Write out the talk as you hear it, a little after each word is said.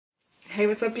Hey,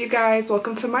 what's up you guys?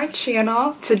 Welcome to my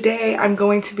channel. Today I'm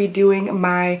going to be doing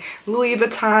my Louis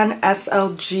Vuitton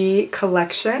SLG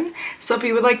collection. So if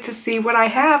you would like to see what I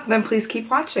have, then please keep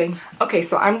watching. Okay,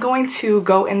 so I'm going to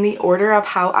go in the order of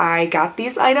how I got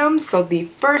these items. So the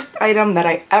first item that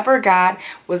I ever got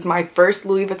was my first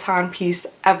Louis Vuitton piece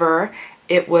ever.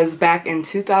 It was back in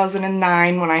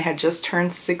 2009 when I had just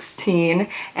turned 16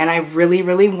 and I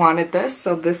really wanted this.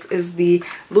 So this is the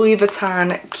Louis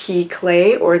Vuitton key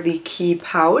clay or the key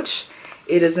pouch.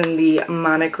 It is in the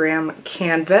monogram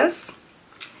canvas.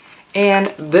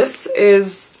 And this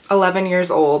is 11 years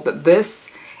old.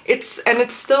 It's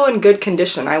still in good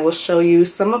condition. I will show you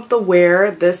some of the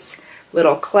wear. This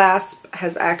little clasp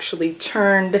has actually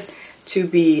turned to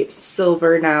be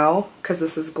silver now because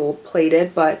this is gold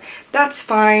plated, but that's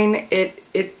fine.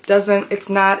 It's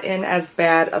not in as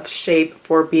bad of shape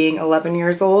for being 11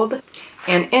 years old.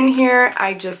 And in here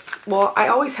I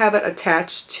always have it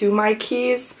attached to my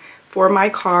keys for my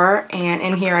car, and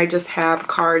in here I just have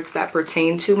cards that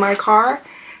pertain to my car.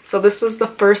 So this was the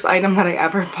first item that I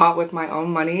ever bought with my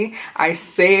own money. I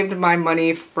saved my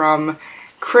money from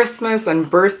Christmas and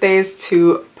birthdays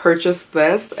to purchase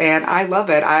this, and I love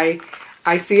it.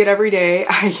 I see it every day.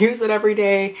 I use it every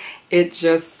day. It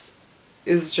just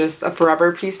is just a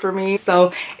forever piece for me.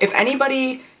 So if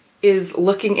anybody is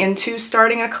looking into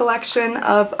starting a collection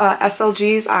of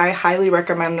SLGs, I highly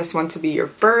recommend this one to be your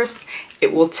first.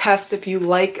 It will test if you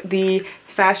like the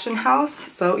fashion house.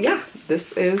 So yeah,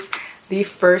 this is the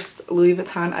first Louis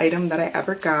Vuitton item that I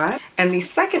ever got. And the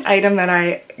second item that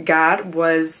I got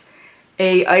was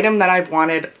an item that I've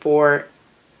wanted for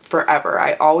forever.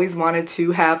 I always wanted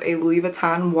to have a Louis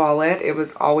Vuitton wallet. It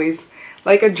was always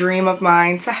like a dream of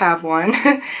mine to have one.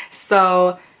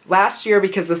 So last year,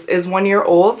 because this is 1 year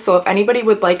old, so if anybody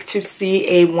would like to see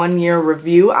a 1 year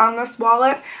review on this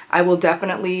wallet, I will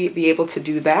definitely be able to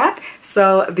do that.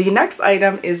 So the next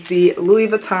item is the Louis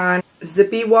Vuitton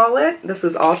zippy wallet. This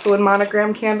is also in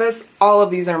monogram canvas. All of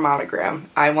these are monogram.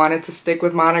 I wanted to stick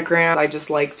with monogram. I just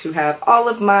like to have all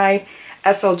of my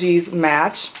SLGs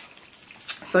match.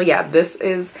 So yeah, this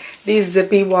is the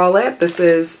zippy wallet. This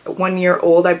is 1 year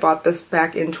old. I bought this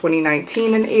back in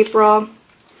 2019 in April.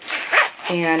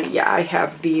 And yeah, I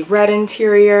have the red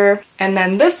interior. And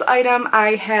then this item,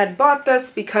 I had bought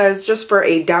this because just for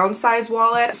a downsize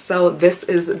wallet. So this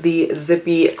is the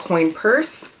zippy coin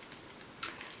purse.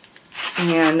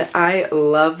 And I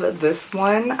love this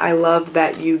one. I love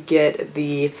that you get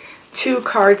the 2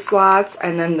 card slots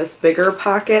and then this bigger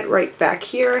pocket right back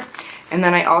here. And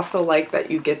then I also like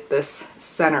that you get this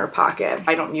center pocket.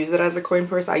 I don't use it as a coin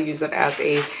purse. I use it as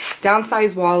a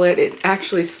downsized wallet. It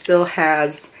actually still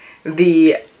has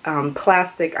the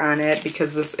plastic on it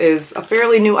because this is a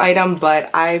fairly new item, but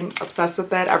I'm obsessed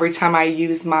with it. Every time I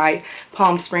use my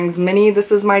Palm Springs Mini,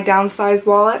 this is my downsized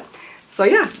wallet. So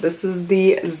yeah, this is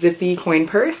the zippy coin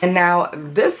purse. And now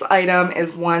this item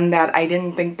is one that I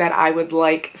didn't think that I would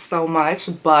like so much,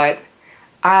 but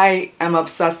I am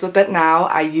obsessed with it now.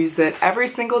 I use it every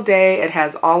single day. It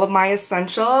has all of my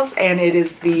essentials, and it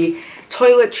is the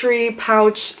toiletry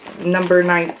pouch number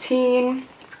 19.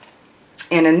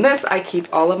 And in this, I keep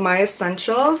all of my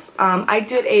essentials. I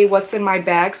did a what's in my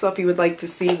bag, so if you would like to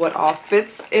see what all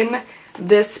fits in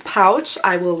this pouch,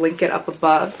 I will link it up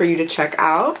above for you to check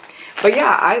out. But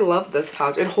yeah, I love this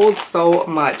pouch. It holds so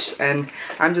much and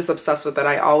I'm just obsessed with it.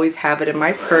 I always have it in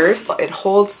my purse. It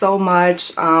holds so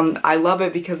much. I love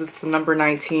it because it's the number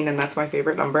 19 and that's my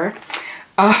favorite number.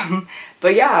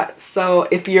 But yeah, so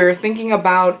if you're thinking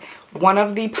about one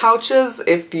of the pouches,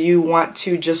 if you want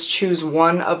to just choose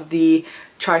one of the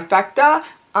trifecta,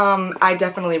 I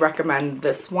definitely recommend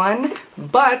this one,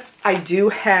 but I do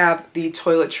have the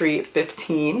Toiletry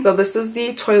 15. So this is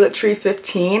the Toiletry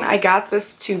 15. I got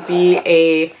this to be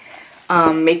a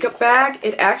makeup bag.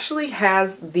 It actually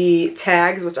has the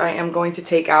tags, which I am going to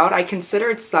take out. I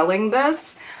considered selling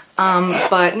this,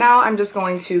 but now I'm just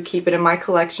going to keep it in my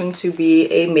collection to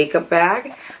be a makeup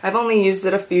bag. I've only used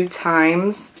it a few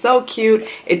times. So cute.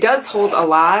 It does hold a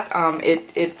lot.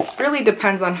 It really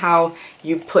depends on how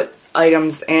you put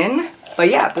items in, but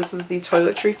yeah, this is the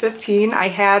Toiletry 15. I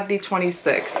had the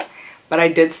 26, but I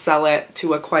did sell it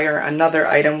to acquire another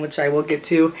item, which I will get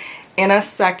to in a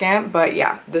second. But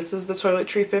yeah, this is the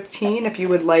Toiletry 15. If you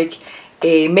would like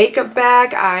a makeup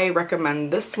bag, I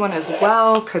recommend this one as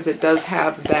well because it does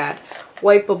have that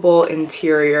wipeable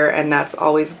interior, and that's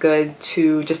always good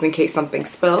to just in case something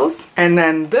spills. And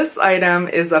then this item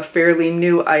is a fairly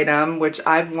new item, which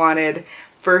I've wanted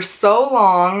for so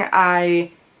long.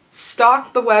 I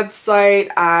stalked the website.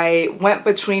 I went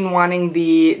between wanting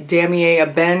the Damier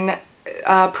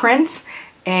Ebene print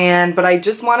but I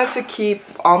just wanted to keep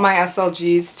all my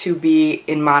SLGs to be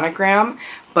in monogram.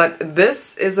 But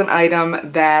this is an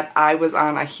item that I was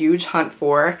on a huge hunt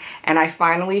for, and I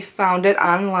finally found it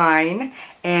online,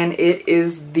 and it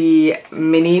is the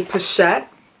mini pochette.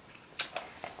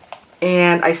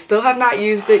 And I still have not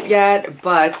used it yet,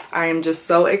 but I am just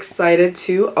so excited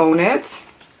to own it.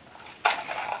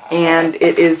 And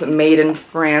it is made in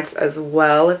France as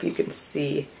well, if you can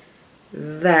see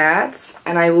that.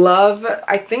 And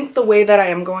I think the way that I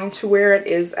am going to wear it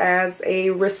is as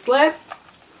a wristlet.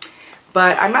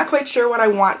 But I'm not quite sure what I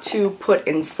want to put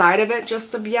inside of it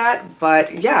just of yet.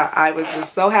 But yeah, I was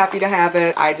just so happy to have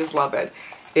it. I just love it.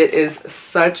 It is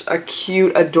such a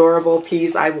cute, adorable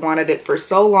piece. I've wanted it for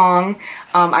so long.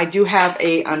 I do have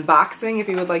a unboxing. If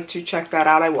you would like to check that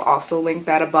out, I will also link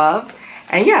that above.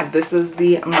 And yeah, this is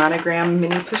the monogram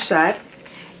mini pochette.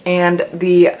 And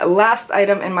the last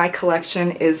item in my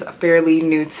collection is fairly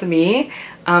new to me.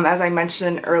 As I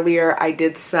mentioned earlier, I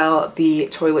did sell the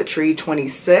Toiletry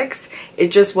 26. It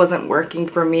just wasn't working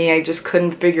for me. I just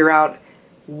couldn't figure out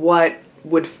what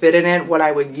would fit in it, what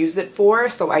I would use it for.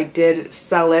 So I did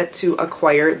sell it to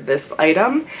acquire this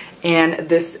item. And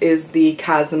this is the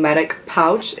cosmetic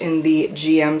pouch in the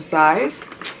GM size.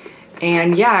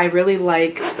 And yeah, I really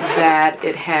liked that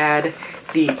it had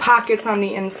the pockets on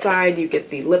the inside. You get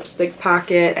the lipstick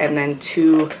pocket and then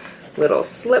two little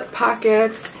slip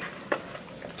pockets.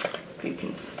 If you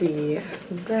can see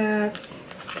that.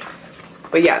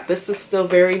 But yeah, this is still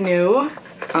very new.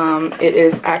 It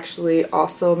is actually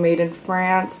also made in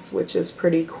France, which is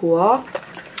pretty cool.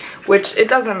 Which it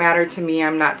doesn't matter to me.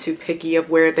 I'm not too picky of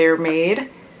where they're made.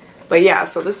 But yeah,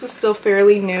 so this is still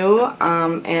fairly new.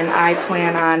 And I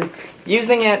plan on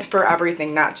using it for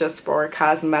everything, not just for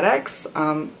cosmetics.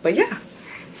 But yeah,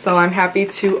 so I'm happy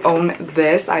to own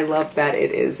this. I love that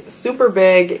it is super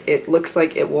big. It looks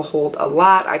like it will hold a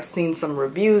lot. I've seen some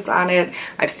reviews on it.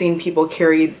 I've seen people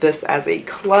carry this as a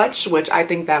clutch, which I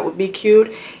think that would be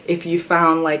cute if you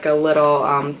found like a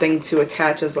little thing to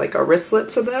attach as like a wristlet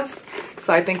to this.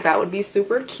 So I think that would be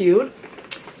super cute.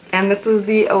 And this is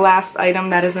the last item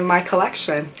that is in my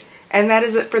collection. And that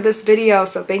is it for this video,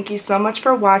 so thank you so much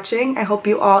for watching. I hope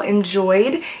you all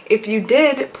enjoyed. If you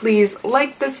did, please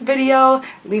like this video,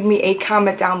 leave me a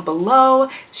comment down below,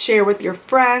 share with your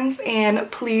friends, and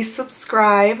please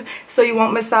subscribe so you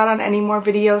won't miss out on any more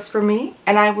videos from me.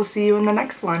 And I will see you in the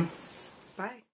next one.